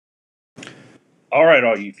All right,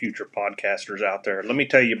 all you future podcasters out there, let me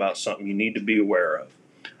tell you about something you need to be aware of.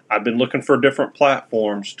 I've been looking for different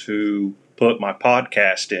platforms to put my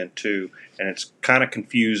podcast into, and it's kind of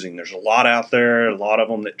confusing. There's a lot out there, a lot of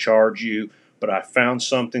them that charge you, but I found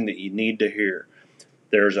something that you need to hear.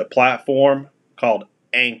 There's a platform called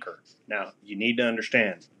Anchor. Now, you need to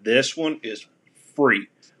understand, this one is free.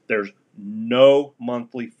 There's no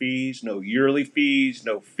monthly fees, no yearly fees,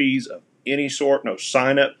 no fees of any sort, no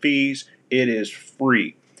sign-up fees. It is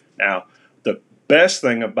free. Now, the best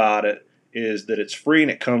thing about it is that it's free and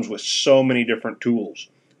it comes with so many different tools.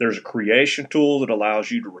 There's a creation tool that allows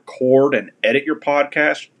you to record and edit your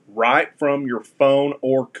podcast right from your phone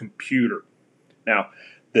or computer. Now,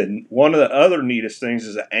 then one of the other neatest things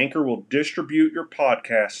is that Anchor will distribute your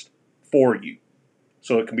podcast for you.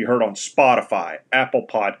 So it can be heard on Spotify, Apple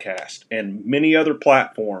Podcast, and many other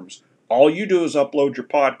platforms. All you do is upload your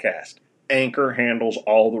podcast. Anchor handles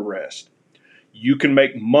all the rest. You can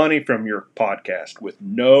make money from your podcast with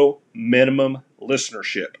no minimum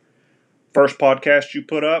listenership. First podcast you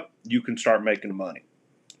put up, you can start making money.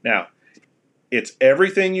 Now, it's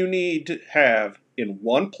everything you need to have in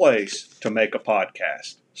one place to make a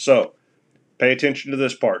podcast. So, pay attention to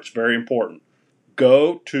this part. It's very important.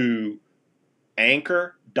 Go to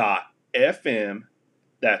anchor.fm.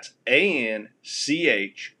 That's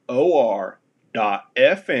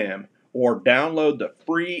ANCHOR.FM, or download the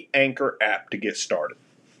free Anchor app to get started.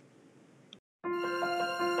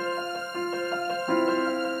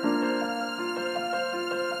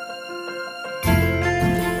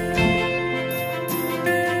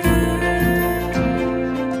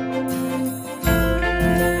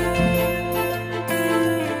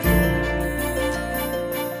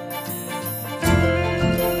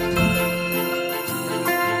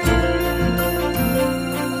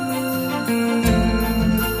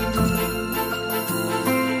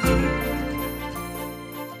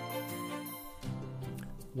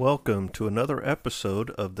 Welcome to another episode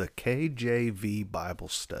of the KJV Bible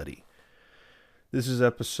Study. This is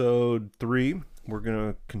episode 3. We're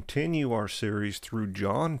going to continue our series through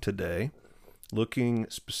John today, looking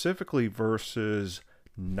specifically verses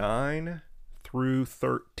 9 through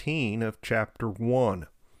 13 of chapter 1.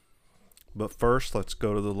 But first, let's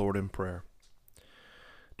go to the Lord in prayer.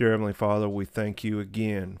 Dear Heavenly Father, we thank you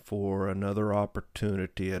again for another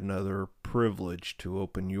opportunity, another privilege to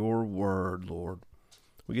open your word, Lord.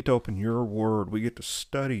 We get to open your word. We get to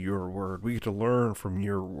study your word. We get to learn from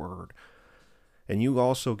your word. And you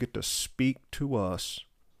also get to speak to us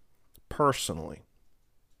personally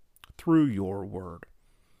through your word.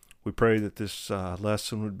 We pray that this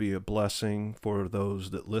lesson would be a blessing for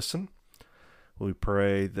those that listen. We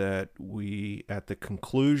pray that we, at the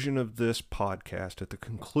conclusion of this podcast, at the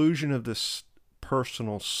conclusion of this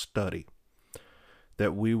personal study,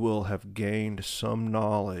 that we will have gained some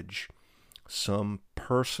knowledge, some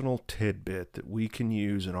personal tidbit that we can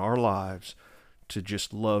use in our lives to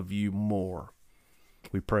just love you more.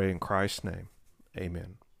 We pray in Christ's name.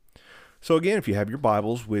 Amen. So again, if you have your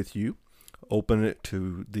Bibles with you, open it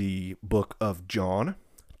to the book of John,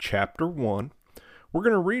 chapter 1. We're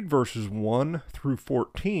going to read verses 1 through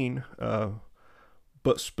 14,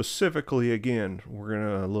 but specifically, again, we're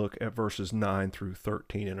going to look at verses 9 through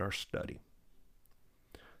 13 in our study.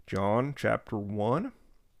 John, chapter 1.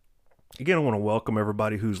 Again, I want to welcome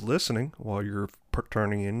everybody who's listening while you're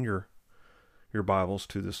turning in your Bibles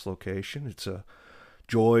to this location. It's a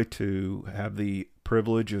joy to have the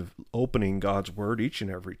privilege of opening God's Word each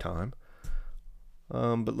and every time.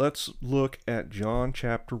 But let's look at John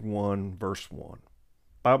chapter 1, verse 1.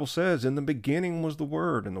 The Bible says, "In the beginning was the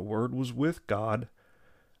Word, and the Word was with God,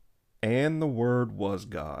 and the Word was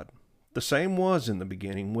God. The same was in the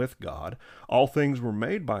beginning with God. All things were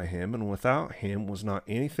made by him, and without him was not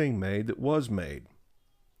anything made that was made.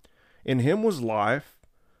 In him was life.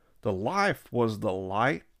 The life was the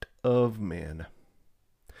light of men.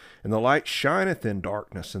 And the light shineth in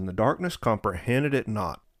darkness, and the darkness comprehended it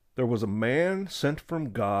not. There was a man sent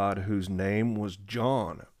from God, whose name was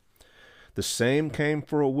John. The same came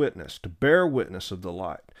for a witness, to bear witness of the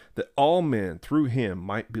light, that all men through him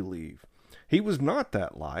might believe. He was not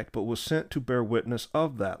that light, but was sent to bear witness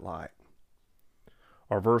of that light."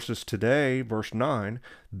 Our verses today, verse 9,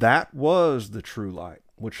 "That was the true light,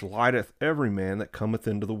 which lighteth every man that cometh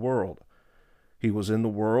into the world. He was in the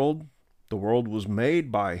world was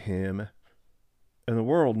made by him, and the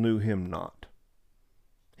world knew him not.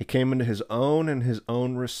 He came into his own, and his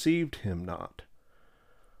own received him not."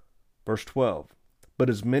 Verse 12, "But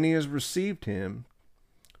as many as received him,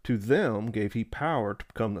 to them gave he power to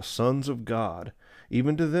become the sons of God,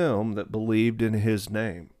 even to them that believed in his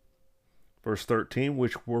name, Verse 13,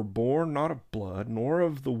 which were born not of blood, nor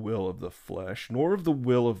of the will of the flesh, nor of the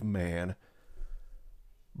will of man,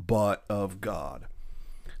 but of God.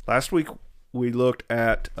 Last week we looked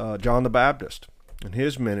at John the Baptist and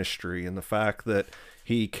his ministry and the fact that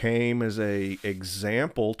he came as an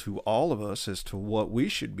example to all of us as to what we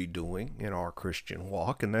should be doing in our Christian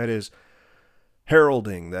walk, and that is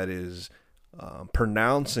heralding, that is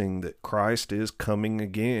pronouncing that Christ is coming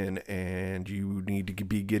again, and you need to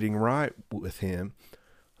be getting right with him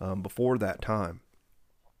before that time.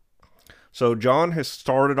 So John has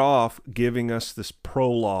started off giving us this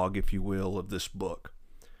prologue, if you will, of this book.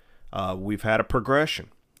 We've had a progression.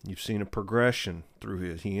 You've seen a progression through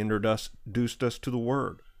his. He introduced us to the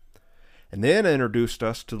Word, and then introduced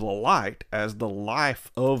us to the light as the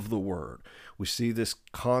life of the Word. We see this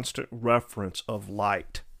constant reference of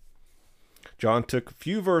light. John took a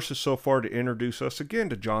few verses so far to introduce us again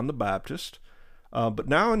to John the Baptist, but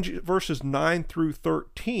now in verses 9 through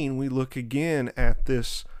 13, we look again at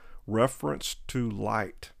this reference to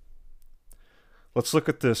light. Let's look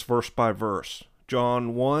at this verse by verse.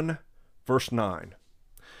 John 1, verse 9.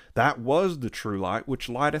 That was the true light, which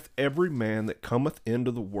lighteth every man that cometh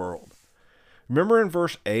into the world. Remember in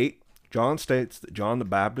verse 8, John states that John the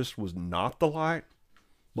Baptist was not the light,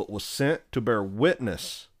 but was sent to bear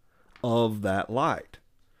witness of that light.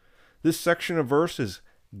 This section of verse is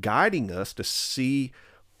guiding us to see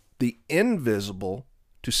the invisible,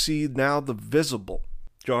 to see now the visible.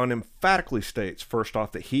 John emphatically states, first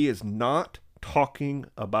off, that he is not talking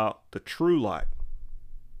about the true light.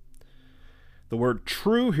 The word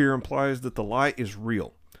true here implies that the light is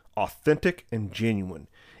real, authentic, and genuine,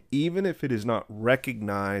 even if it is not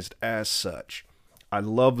recognized as such. I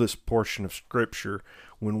love this portion of Scripture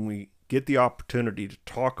when we get the opportunity to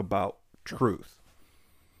talk about truth.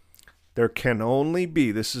 There can only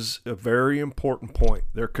be, this is a very important point,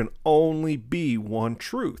 there can only be one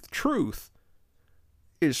truth. Truth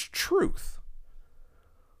is truth.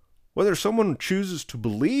 Whether someone chooses to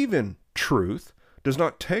believe in truth does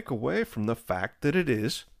not take away from the fact that it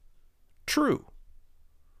is true.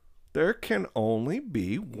 There can only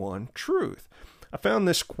be one truth. I found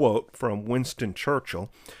this quote from Winston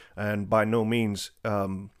Churchill, and by no means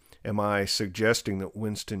am I suggesting that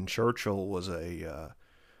Winston Churchill was a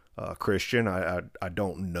Christian. I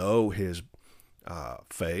don't know his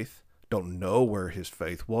faith, don't know where his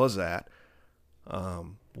faith was at.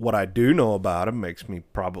 What I do know about him makes me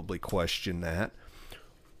probably question that.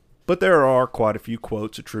 But there are quite a few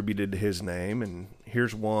quotes attributed to his name, and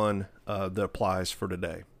here's one that applies for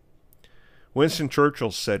today. Winston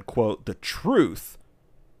Churchill said, quote, "The truth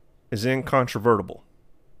is incontrovertible.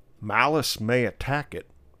 Malice may attack it.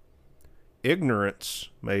 Ignorance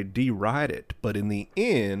may deride it. But in the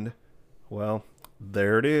end, well,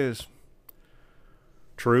 there it is.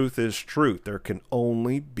 Truth is truth. There can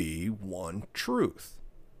only be one truth."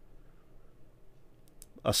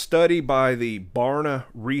 A study by the Barna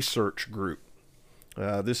Research Group.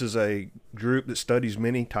 This is a group that studies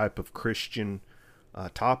many type of Christian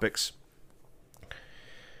topics.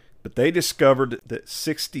 But they discovered that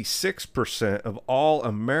 66% of all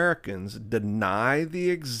Americans deny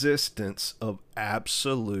the existence of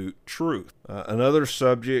absolute truth. Another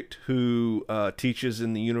subject who teaches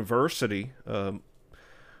in the university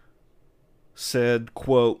said,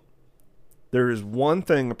 quote, "There is one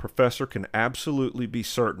thing a professor can absolutely be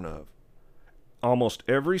certain of. Almost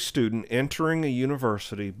every student entering a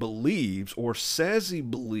university believes or says he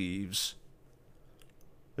believes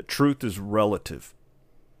that truth is relative.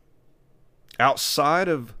 Outside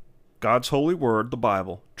of God's holy word, the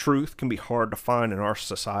Bible, truth can be hard to find in our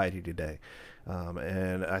society today."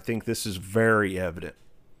 And I think this is very evident.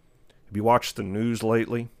 Have you watched the news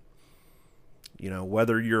lately? You know,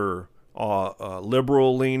 whether you're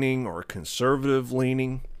liberal leaning or conservative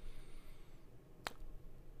leaning,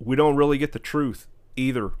 we don't really get the truth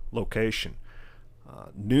either location.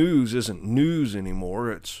 News isn't news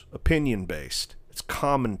anymore. It's opinion based. It's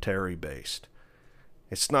commentary based.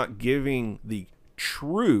 It's not giving the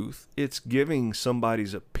truth. It's giving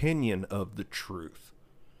somebody's opinion of the truth.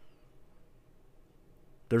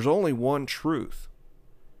 There's only one truth.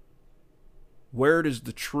 Where does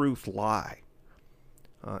the truth lie?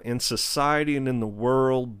 In society and in the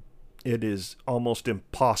world, it is almost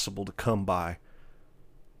impossible to come by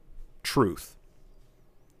truth.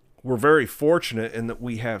 We're very fortunate in that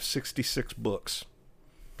we have 66 books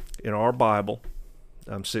in our Bible,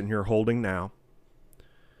 I'm sitting here holding now,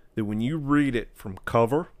 that when you read it from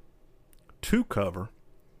cover to cover,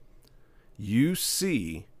 you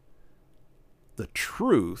see the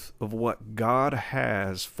truth of what God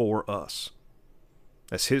has for us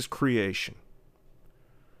as His creation.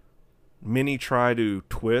 Many try to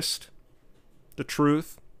twist the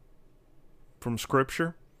truth from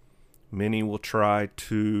Scripture. Many will try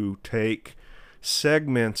to take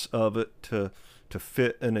segments of it to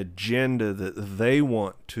fit an agenda that they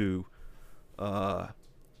want to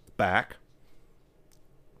back.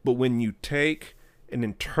 But when you take and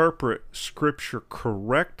interpret Scripture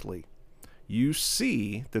correctly, you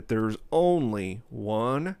see that there's only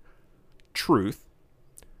one truth,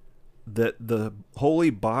 that the Holy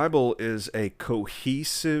Bible is a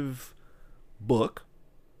cohesive book,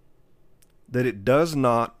 that it does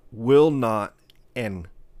not, will not, and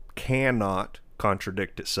cannot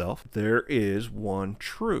contradict itself. There is one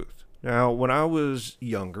truth. Now, when I was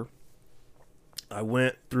younger, I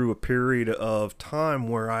went through a period of time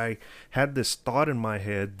where I had this thought in my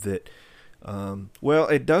head that,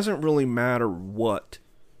 it doesn't really matter what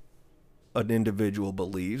an individual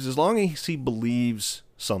believes, as long as he believes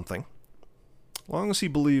something, as long as he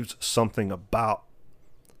believes something about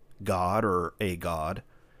God or a God,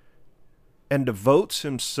 and devotes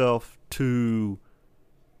himself to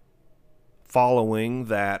following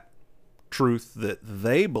that truth that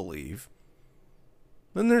they believe,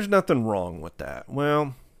 then there's nothing wrong with that.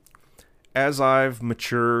 Well, as I've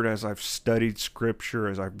matured, as I've studied Scripture,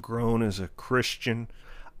 as I've grown as a Christian,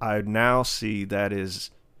 I now see that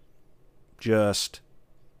is just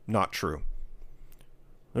not true.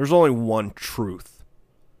 There's only one truth,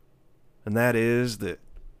 and that is that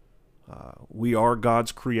we are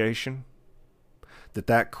God's creation,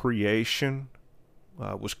 that creation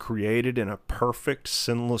was created in a perfect,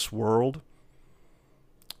 sinless world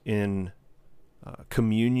in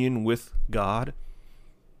communion with God.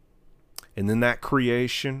 And then that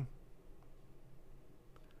creation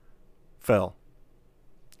fell,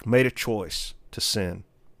 made a choice to sin,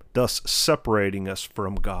 thus separating us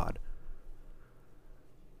from God.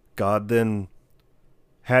 God then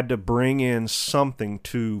had to bring in something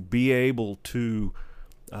to be able to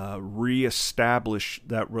reestablish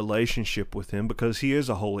that relationship with Him, because He is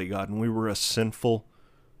a holy God and we were a sinful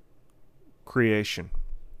creation.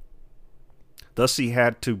 Thus He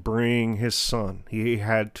had to bring His Son. He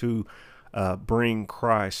had to bring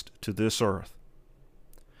Christ to this earth.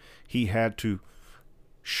 He had to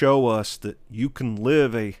show us that you can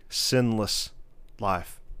live a sinless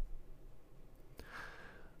life.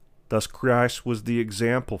 Thus Christ was the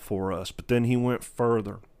example for us, but then He went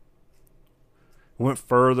further. He went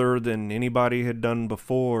further than anybody had done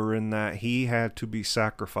before in that He had to be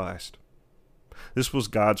sacrificed. This was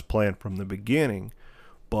God's plan from the beginning,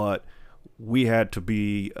 but we had to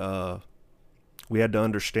be, we had to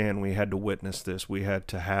understand, we had to witness this, we had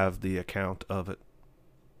to have the account of it.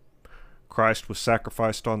 Christ was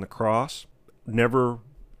sacrificed on the cross, never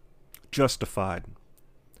justified.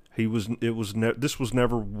 This was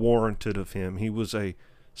never warranted of Him. He was a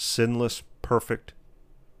sinless, perfect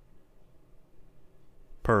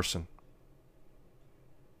person.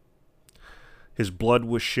 His blood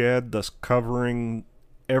was shed, thus covering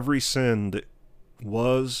every sin that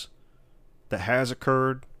was, that has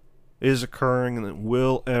occurred, is occurring, and that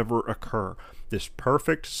will ever occur. This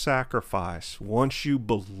perfect sacrifice, once you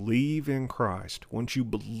believe in Christ, once you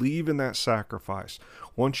believe in that sacrifice,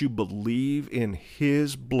 once you believe in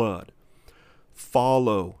His blood,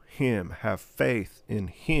 follow Him, have faith in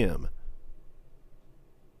Him,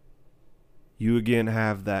 you again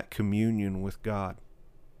have that communion with God.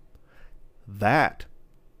 That,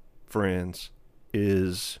 friends,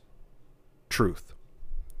 is truth.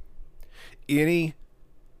 Any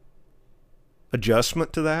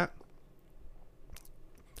adjustment to that,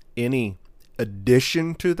 any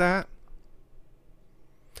addition to that,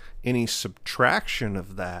 any subtraction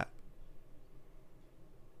of that,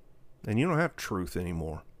 and you don't have truth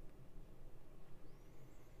anymore.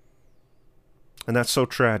 And that's so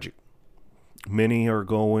tragic. Many are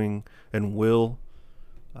going and will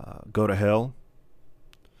go to hell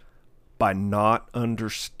by not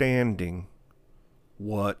understanding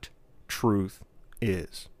what truth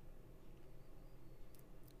is.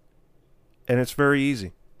 And it's very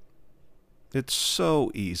easy. It's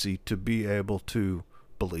so easy to be able to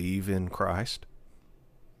believe in Christ.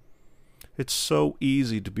 It's so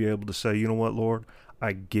easy to be able to say, you know what, Lord,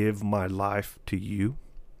 I give my life to you.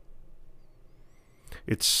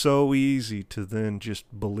 It's so easy to then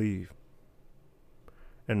just believe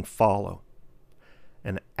and follow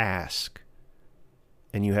and ask.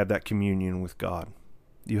 And you have that communion with God.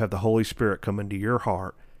 You have the Holy Spirit come into your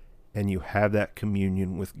heart and you have that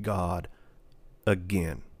communion with God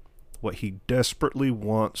again. What He desperately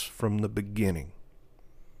wants from the beginning.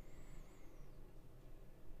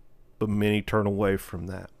 But many turn away from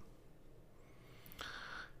that.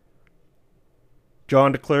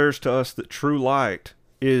 John declares to us that true light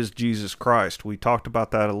is Jesus Christ. We talked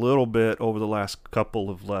about that a little bit over the last couple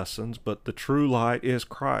of lessons, but the true light is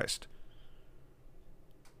Christ.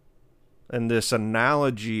 And this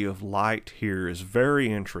analogy of light here is very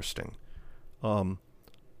interesting. When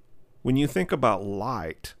you think about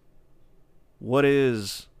light, what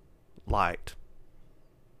is light?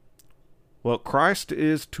 Well, Christ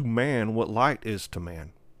is to man what light is to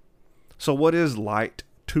man. So what is light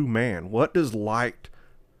to man? What does light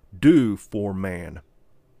do for man?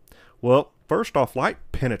 Well, first off, light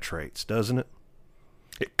penetrates, doesn't it?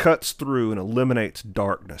 It cuts through and eliminates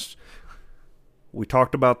darkness. We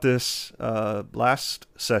talked about this last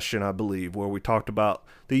session, I believe, where we talked about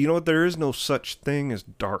that, there is no such thing as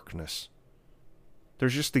darkness.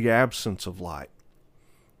 There's just the absence of light.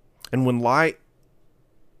 And when light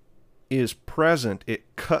is present,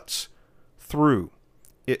 it cuts through.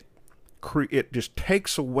 It just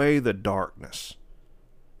takes away the darkness.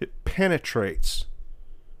 It penetrates.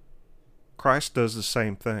 Christ does the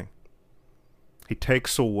same thing. He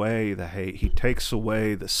takes away the hate. He takes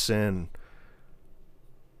away the sin.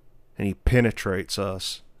 And he penetrates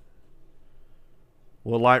us.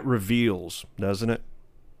 Well, light reveals, doesn't it?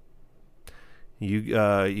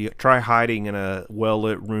 You try hiding in a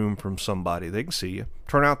well-lit room from somebody. They can see you.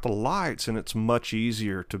 Turn out the lights, and it's much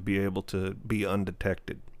easier to be able to be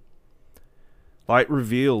undetected. Light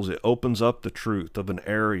reveals. It opens up the truth of an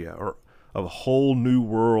area or of a whole new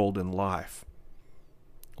world in life.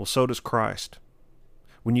 Well, so does Christ.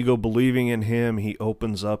 When you go believing in him, he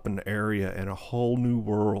opens up an area and a whole new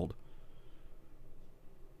world.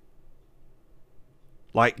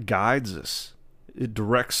 Light guides us. It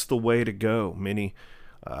directs the way to go.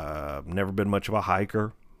 Never been much of a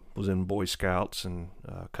hiker. Was in Boy Scouts and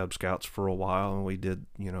Cub Scouts for a while, and we did,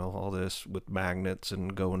 all this with magnets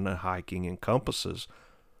and going to hiking and compasses.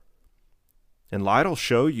 And light will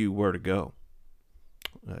show you where to go.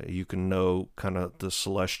 You can know kind of the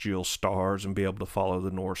celestial stars and be able to follow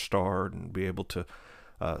the North Star and be able to,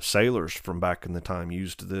 sailors from back in the time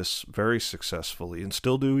used this very successfully and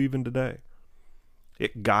still do even today.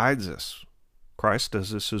 It guides us. Christ does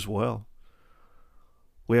this as well.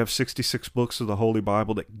 We have 66 books of the Holy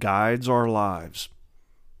Bible that guides our lives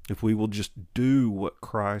if we will just do what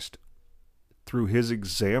Christ, through his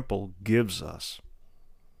example, gives us.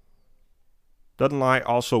 Doesn't light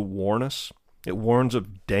also warn us? It warns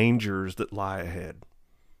of dangers that lie ahead.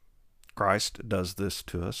 Christ does this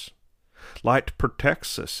to us. Light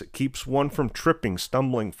protects us. It keeps one from tripping,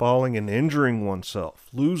 stumbling, falling, and injuring oneself,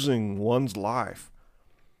 losing one's life.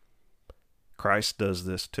 Christ does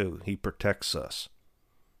this too. He protects us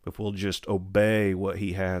if we'll just obey what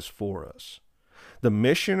he has for us. The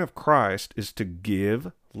mission of Christ is to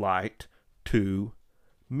give light to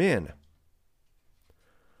men.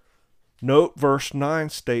 Note verse 9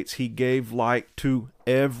 states he gave light to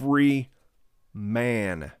every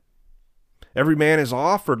man. Every man is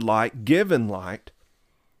offered light, given light.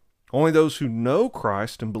 Only those who know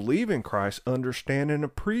Christ and believe in Christ understand and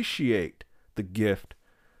appreciate the gift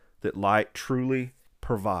that light truly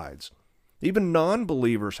provides. Even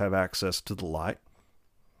non-believers have access to the light.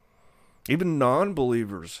 Even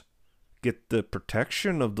non-believers get the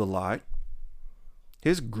protection of the light.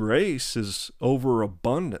 His grace is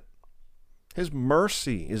overabundant. His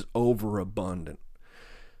mercy is overabundant.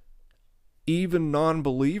 Even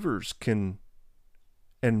non-believers can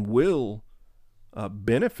and will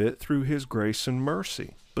benefit through his grace and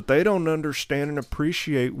mercy. But they don't understand and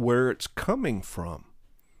appreciate where it's coming from.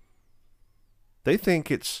 They think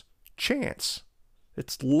it's chance.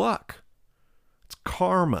 It's luck. It's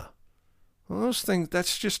karma. Well, those things,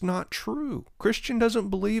 that's just not true. Christian doesn't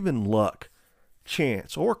believe in luck,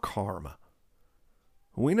 chance, or karma.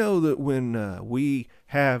 We know that when we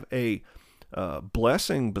have a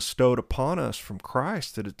blessing bestowed upon us from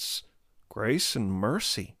Christ, that it's grace and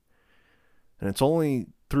mercy. And it's only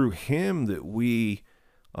through him that we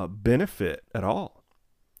benefit at all.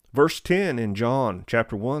 Verse 10 in John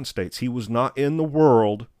chapter 1 states, he was not in the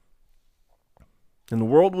world, and the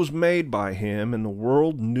world was made by him, and the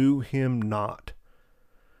world knew him not.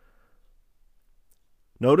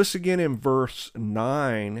 Notice again in verse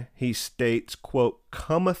 9, he states, quote,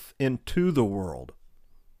 cometh into the world.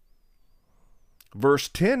 Verse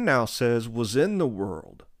 10 now says, was in the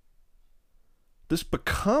world. This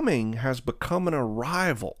becoming has become an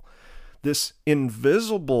arrival. This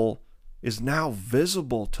invisible is now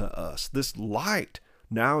visible to us. This light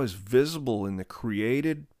now is visible in the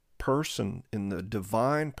created person, in the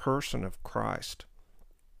divine person of Christ.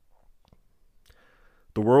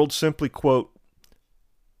 The world simply, quote,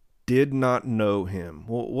 did not know him.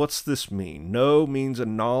 Well, what's this mean? Know means a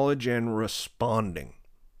knowledge and responding.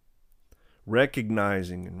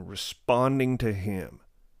 Recognizing and responding to him.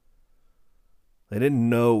 They didn't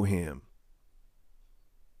know him.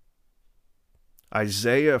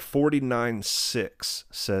 Isaiah 49:6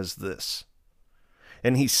 says this.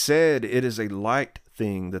 And he said, it is a light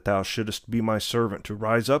thing that thou shouldest be my servant, to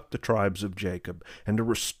rise up the tribes of Jacob, and to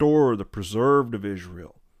restore the preserved of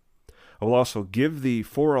Israel. I will also give thee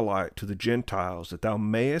for a light to the Gentiles, that thou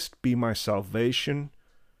mayest be my salvation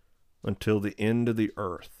until the end of the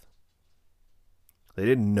earth. They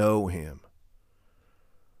didn't know him.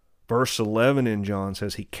 Verse 11 in John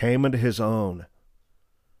says, he came unto his own,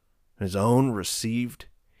 and his own received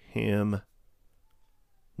him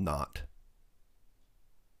not.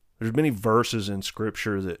 There's many verses in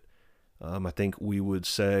Scripture that I think we would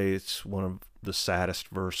say it's one of the saddest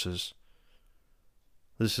verses.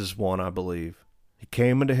 This is one, I believe. He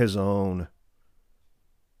came unto his own,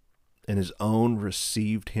 and his own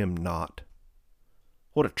received him not.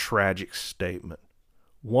 What a tragic statement.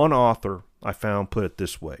 One author I found put it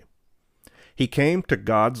this way. He came to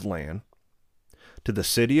God's land, to the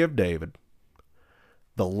city of David,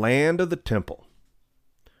 the land of the temple.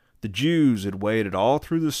 The Jews had waited all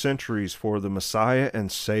through the centuries for the Messiah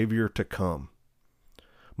and Savior to come.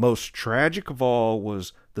 Most tragic of all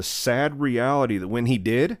was the sad reality that when he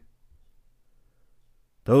did,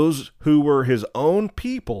 those who were his own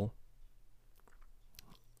people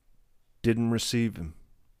didn't receive him.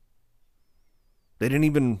 They didn't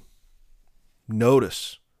even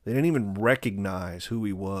notice. They didn't even recognize who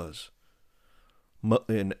he was.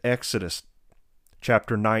 In Exodus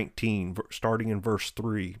chapter 19, starting in verse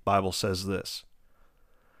 3, Bible says this.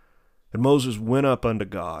 And Moses went up unto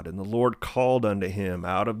God, and the Lord called unto him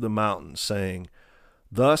out of the mountain, saying,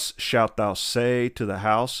 Thus shalt thou say to the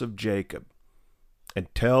house of Jacob,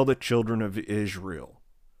 and tell the children of Israel,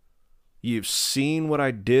 Ye have seen what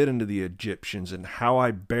I did unto the Egyptians, and how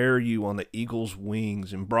I bare you on the eagle's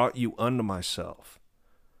wings, and brought you unto myself.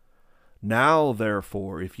 Now,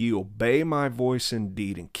 therefore, if ye obey my voice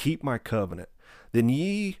indeed, and keep my covenant, then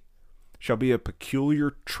ye shall be a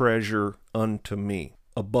peculiar treasure unto me,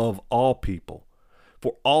 above all people.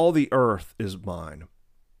 For all the earth is mine.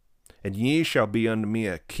 And ye shall be unto me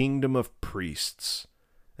a kingdom of priests,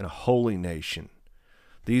 and a holy nation.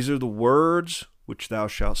 These are the words which thou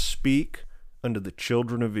shalt speak unto the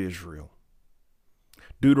children of Israel.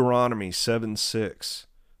 Deuteronomy 7:6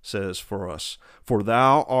 says for us, For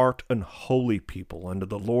thou art an holy people unto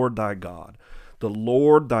the Lord thy God. The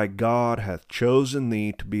Lord thy God hath chosen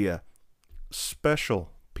thee to be a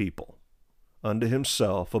special people unto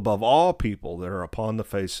himself above all people that are upon the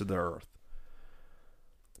face of the earth.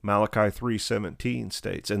 Malachi 3:17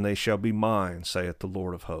 states, And they shall be mine, saith the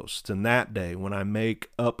Lord of hosts, in that day when I make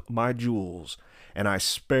up my jewels, and I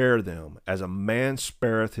spare them, as a man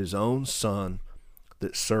spareth his own son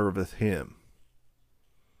that serveth him.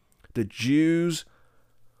 The Jews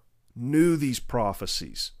knew these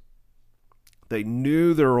prophecies. They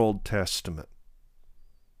knew their Old Testament.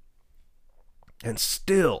 And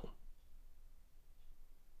still,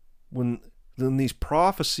 when these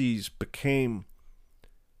prophecies became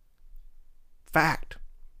fact,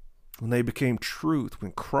 when they became truth,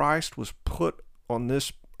 when Christ was put on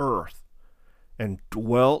this earth and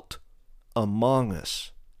dwelt among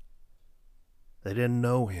us, they didn't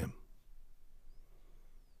know him.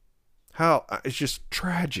 How it's just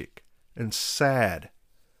tragic and sad.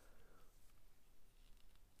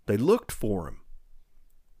 They looked for him.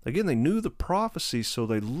 Again, they knew the prophecies, so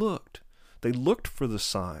they looked. They looked for the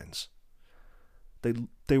signs.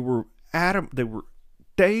 They were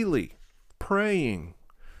daily praying,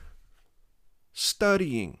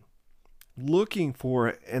 studying, looking for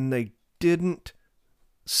it, and they didn't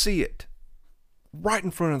see it. Right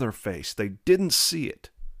in front of their face, they didn't see it.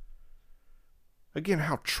 Again,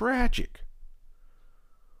 how tragic.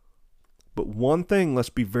 But one thing let's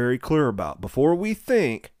be very clear about. Before we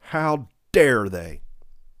think, how dare they?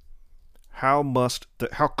 How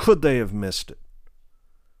could they have missed it?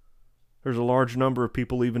 There's a large number of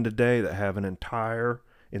people even today that have an entire,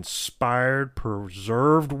 inspired,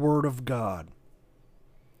 preserved Word of God.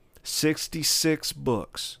 66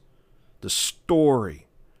 books. The story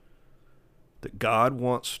that God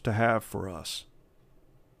wants to have for us.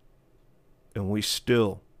 And we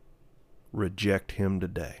still reject him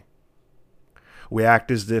today. We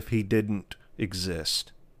act as if he didn't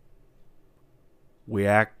exist. We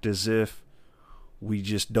act as if we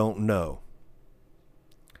just don't know.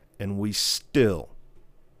 And we still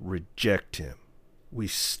reject him. We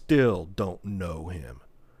still don't know him.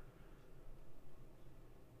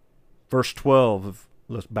 Verse 12 of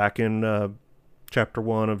Back in chapter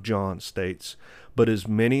 1 of John states, "But as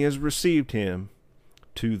many as received him,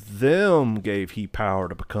 to them gave he power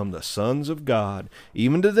to become the sons of God,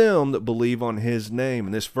 even to them that believe on his name."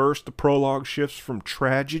 In this verse, the prologue shifts from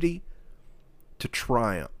tragedy to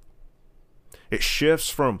triumph. It shifts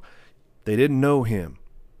from they didn't know him,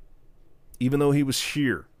 even though he was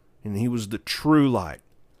here and he was the true light,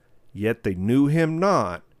 yet they knew him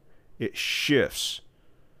not. It shifts.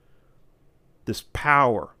 This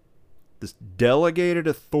power, this delegated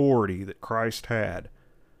authority that Christ had,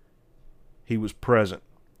 he was present.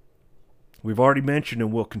 We've already mentioned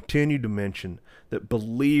and will continue to mention that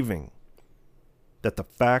believing that the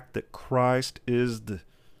fact that Christ is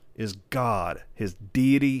God, his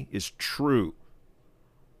deity is true,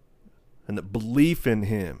 and that belief in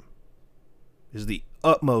him is the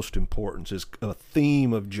utmost importance, is a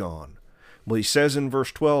theme of John. Well, he says in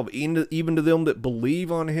verse 12, even to them that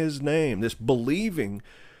believe on his name. This believing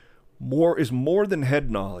is more than head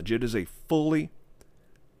knowledge. It is a fully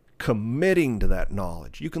committing to that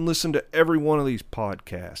knowledge. You can listen to every one of these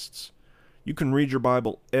podcasts. You can read your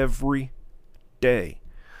Bible every day.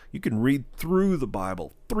 You can read through the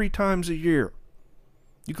Bible 3 times a year.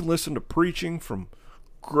 You can listen to preaching from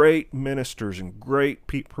great ministers and great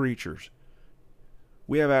preachers.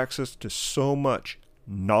 We have access to so much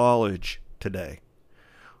knowledge today.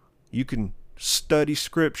 You can study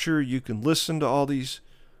Scripture. You can listen to all these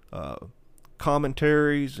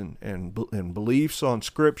commentaries and beliefs on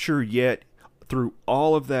Scripture, yet through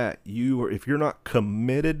all of that, if you're not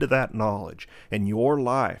committed to that knowledge and your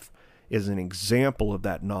life is an example of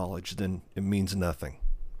that knowledge, then it means nothing.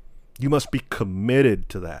 You must be committed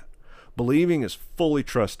to that. Believing is fully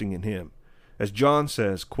trusting in him. As John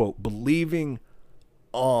says, quote, believing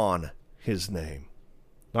on his name.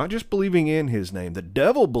 Not just believing in his name. The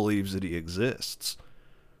devil believes that he exists.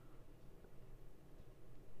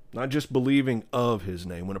 Not just believing of his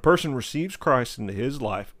name. When a person receives Christ into his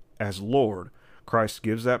life as Lord, Christ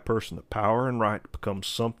gives that person the power and right to become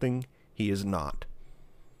something he is not.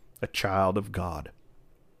 A child of God.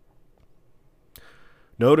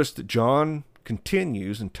 Notice that John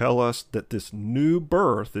continues and tell us that this new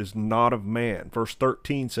birth is not of man. Verse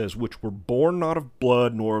 13 says, which were born not of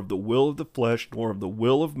blood, nor of the will of the flesh, nor of the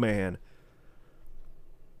will of man,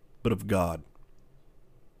 but of God.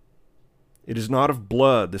 It is not of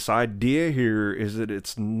blood. This idea here is that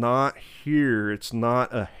it's not here. It's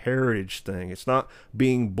not a heritage thing. It's not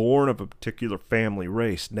being born of a particular family,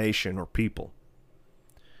 race, nation, or people.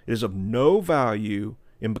 It is of no value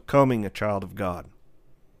in becoming a child of God.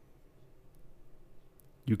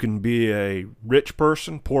 You can be a rich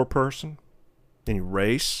person, poor person, any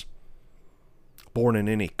race, born in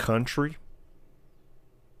any country,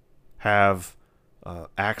 have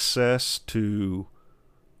access to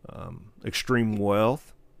extreme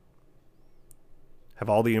wealth, have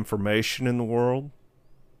all the information in the world.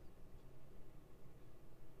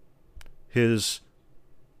 This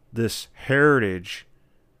heritage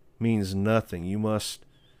means nothing.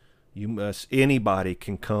 Anybody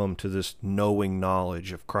can come to this knowing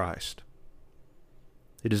knowledge of Christ.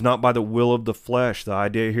 It is not by the will of the flesh. The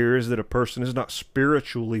idea here is that a person is not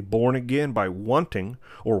spiritually born again by wanting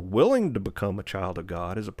or willing to become a child of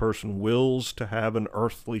God, as a person wills to have an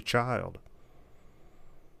earthly child.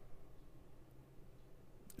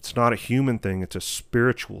 It's not a human thing, it's a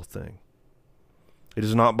spiritual thing. It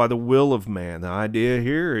is not by the will of man. The idea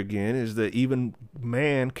here again is that even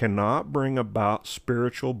man cannot bring about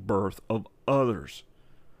spiritual birth of others.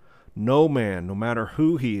 No man, no matter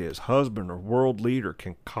who he is, husband or world leader,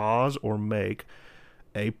 can cause or make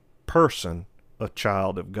a person a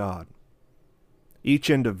child of God. Each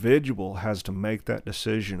individual has to make that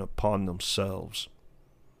decision upon themselves.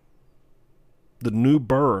 The new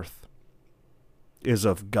birth is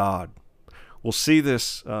of God. We'll see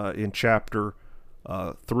this in chapter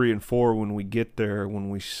 3 and 4 when we get there, when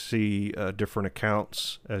we see different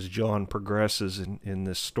accounts as John progresses in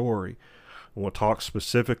this story. And we'll talk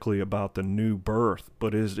specifically about the new birth,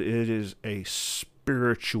 but it is a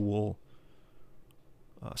spiritual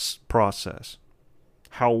process.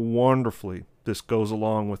 How wonderfully this goes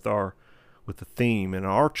along with the theme in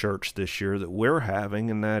our church this year that we're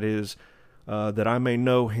having, and that is that I may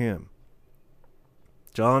know him.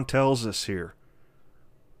 John tells us here,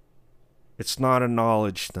 it's not a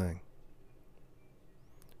knowledge thing.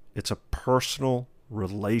 It's a personal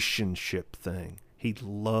relationship thing. He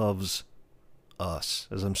loves us.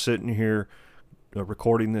 As I'm sitting here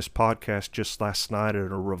recording this podcast just last night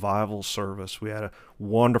at a revival service, we had a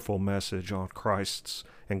wonderful message on Christ's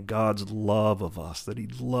and God's love of us, that he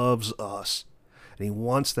loves us and he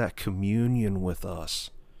wants that communion with us.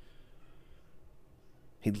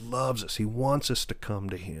 He loves us. He wants us to come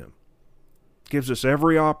to Him. Gives us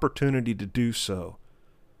every opportunity to do so.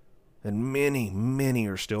 And many, many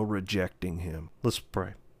are still rejecting Him. Let's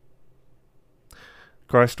pray.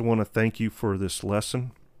 Christ, I want to thank You for this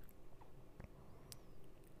lesson.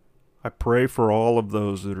 I pray for all of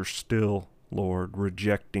those that are still, Lord,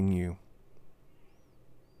 rejecting You.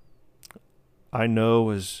 I know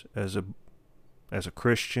as a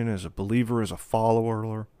Christian, as a believer, as a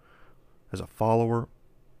follower, that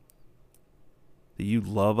You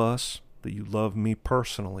love us, that You love me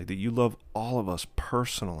personally, that You love all of us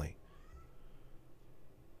personally.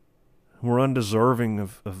 We're undeserving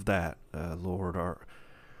of that, Lord.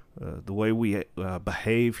 The way we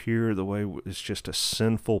behave here, the way it's just a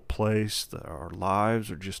sinful place, our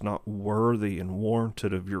lives are just not worthy and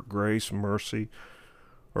warranted of Your grace, mercy,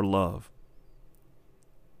 or love.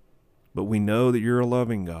 But we know that You're a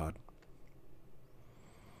loving God.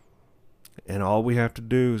 And all we have to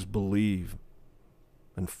do is believe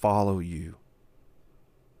and follow You.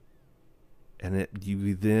 And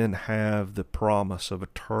you then have the promise of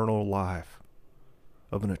eternal life,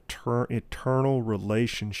 of an eternal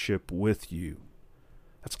relationship with You.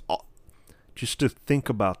 That's all. Just to think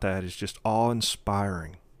about that is just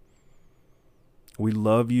awe-inspiring. We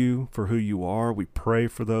love You for who You are. We pray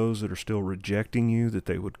for those that are still rejecting You, that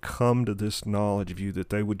they would come to this knowledge of You,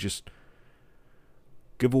 that they would just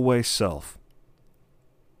give away self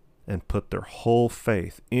and put their whole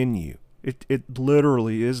faith in You. It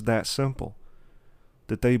literally is that simple.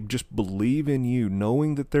 That they just believe in You,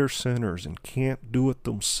 knowing that they're sinners and can't do it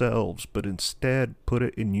themselves, but instead put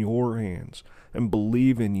it in Your hands and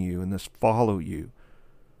believe in You and just follow You.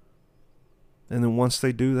 And then once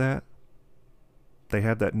they do that, they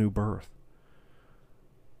have that new birth.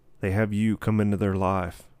 They have You come into their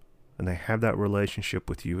life, and they have that relationship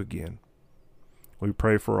with You again. We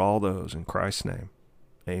pray for all those in Christ's name.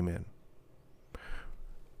 Amen.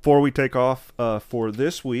 Before we take off for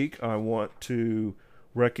this week, I want to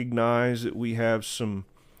recognize that we have some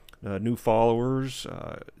new followers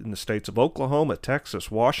in the states of Oklahoma,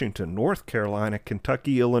 Texas, Washington, North Carolina,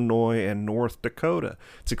 Kentucky, Illinois, and North Dakota.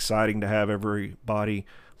 It's exciting to have everybody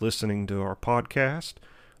listening to our podcast.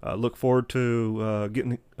 Look forward to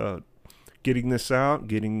getting this out,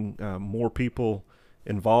 getting more people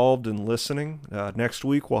involved in listening. Next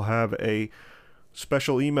week we'll have a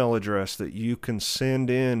special email address that you can send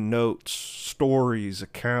in notes, stories,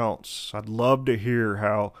 accounts. I'd love to hear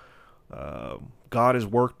how God has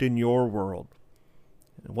worked in your world.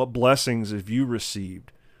 What blessings have you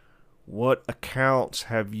received? What accounts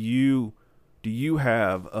do you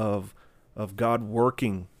have of God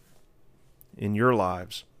working in your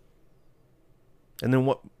lives? And then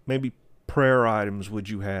what maybe prayer items would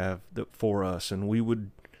you have for us? And we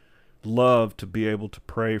would love to be able to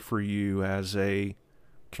pray for you as a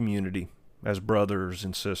community, as brothers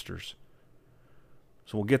and sisters.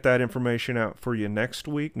 So we'll get that information out for you next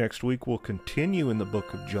week. Next week we'll continue in the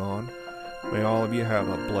book of John. May all of you have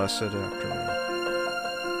a blessed afternoon.